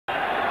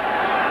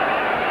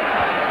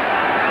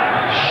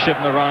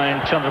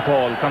Shivnarine,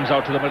 Chanderpaul comes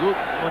out to the middle.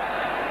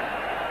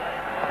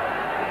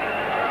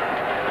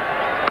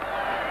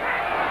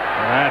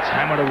 That's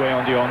hammered away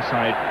on the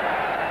onside.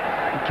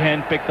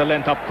 Again, pick the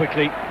length up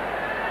quickly.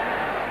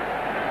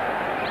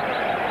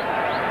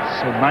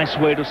 So nice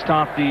way to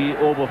start the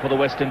over for the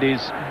West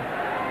Indies.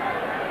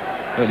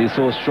 Well, he's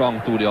so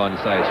strong through the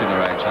onside,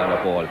 Shivnarine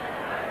Chanderpaul.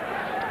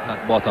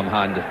 That bottom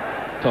hand,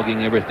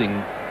 tugging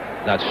everything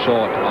that's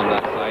short on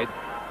that side.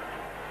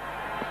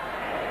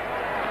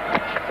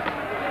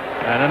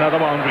 And another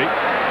boundary.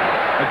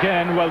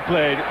 Again, well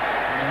played.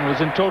 He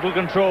was in total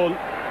control.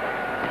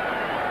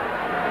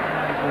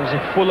 It was a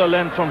fuller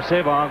length from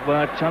Sehwag,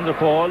 but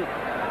Chanderpaul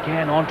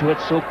again onto it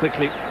so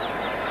quickly.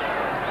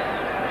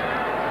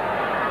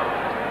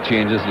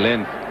 Changes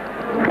length,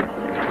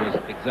 which was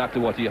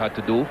exactly what he had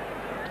to do.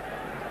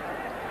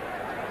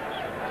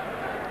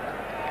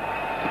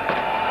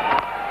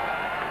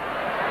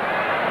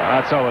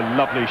 That's a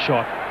lovely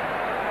shot.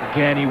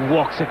 Again, he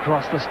walks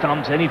across the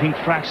stumps. Anything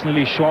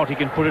fractionally short, he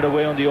can put it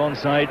away on the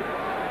onside.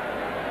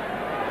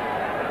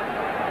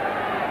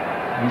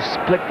 He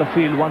split the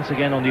field once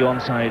again on the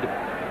onside.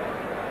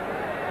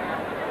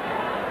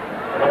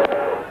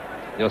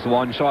 Just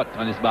one shot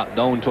and it's back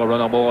down to a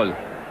runner ball.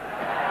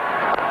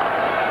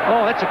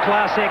 Oh, that's a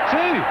class act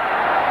too.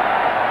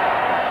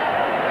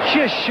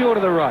 Just short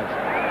of the rope.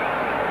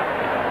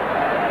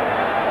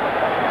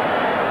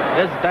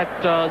 There's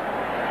that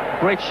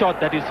great shot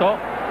that you saw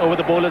over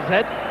the bowler's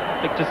head.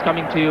 Pictures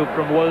coming to you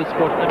from World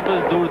Sport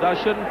Network,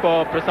 Doordarshan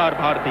for Prasar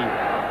Bharati.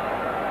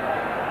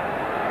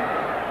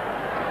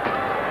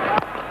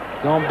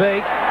 Gone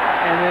big,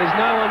 and there's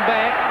no one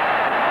back.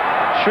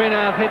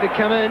 Srinath had to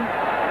come in,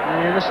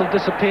 and this will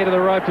disappear to the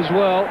rope as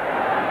well.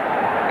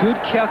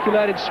 Good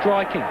calculated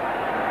striking.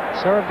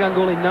 Sourav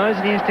Ganguly knows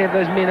that he has to have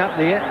those men up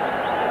there.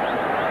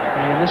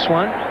 And this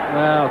one,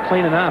 well,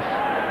 clean enough.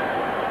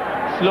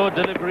 Slow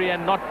delivery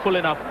and not full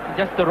enough.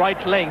 Just the right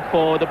length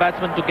for the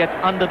batsman to get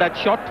under that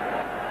shot.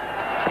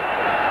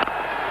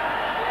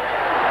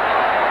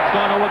 It's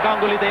gone over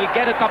Ganguly. They'll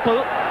get a couple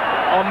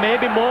or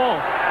maybe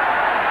more.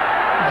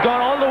 It's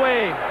gone all the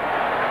way.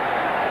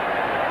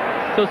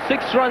 So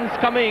 6 runs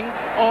coming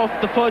off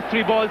the first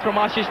 3 balls from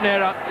Ashish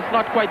Nehra. It's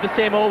not quite the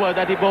same over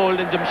that he bowled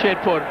in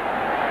Jamshedpur.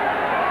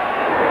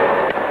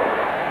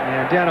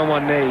 Yeah, down on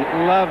one knee.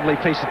 Lovely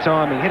piece of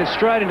timing. Hit it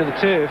straight into the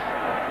turf.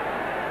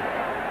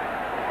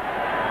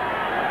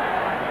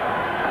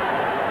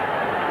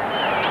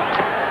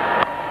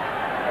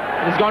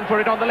 He's gone for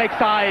it on the leg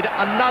side.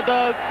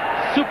 Another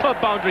superb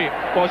boundary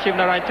for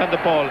Shivnarine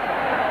Chanderpaul.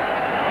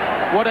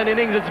 What an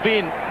innings it's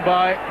been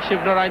by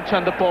Shivnarine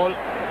Chanderpaul,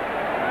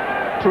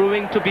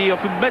 proving to be of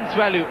immense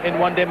value in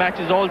one-day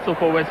matches also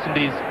for West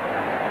Indies.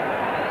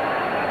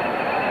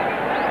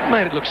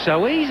 Made it look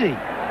so easy.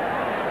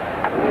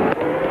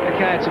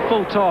 Okay, it's a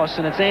full toss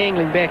and it's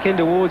angling back in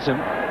towards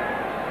him.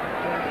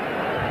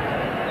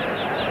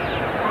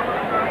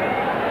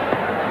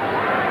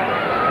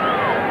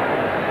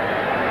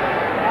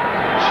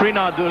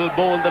 Srinath will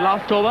bowl the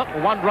last over.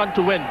 1 run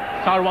to win.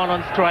 Sarwaan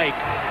on strike.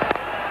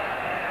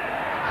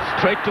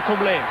 Straight to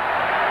Kumble.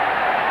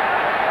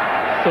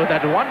 So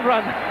that 1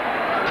 run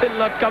still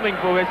not coming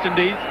for West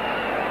Indies.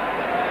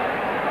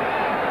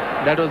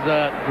 That was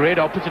a great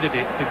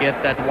opportunity to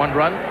get that 1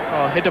 run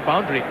or hit a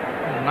boundary.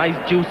 Nice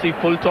juicy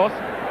full toss.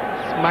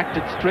 Smacked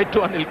it straight to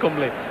Anil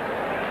Kumble.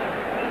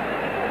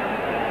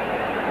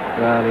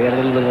 Well, he had a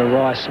little bit of a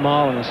wry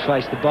smile on his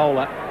face, the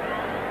bowler.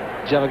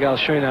 Javagal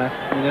Srinath,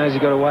 he knows he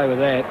got away with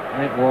that.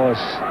 That was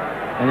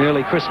an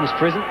early Christmas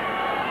present.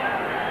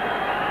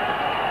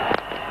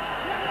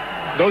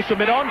 Goes to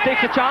mid-on,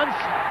 takes a chance.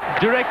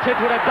 Direct hit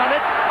would have done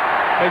it.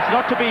 It's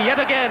not to be yet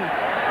again.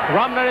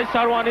 Ramnaresh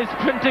Sarwaan is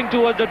sprinting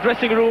towards the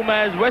dressing room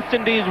as West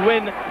Indies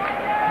win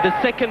the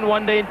second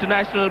one-day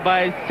international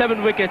by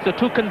 7 wickets. So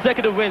 2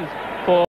 consecutive wins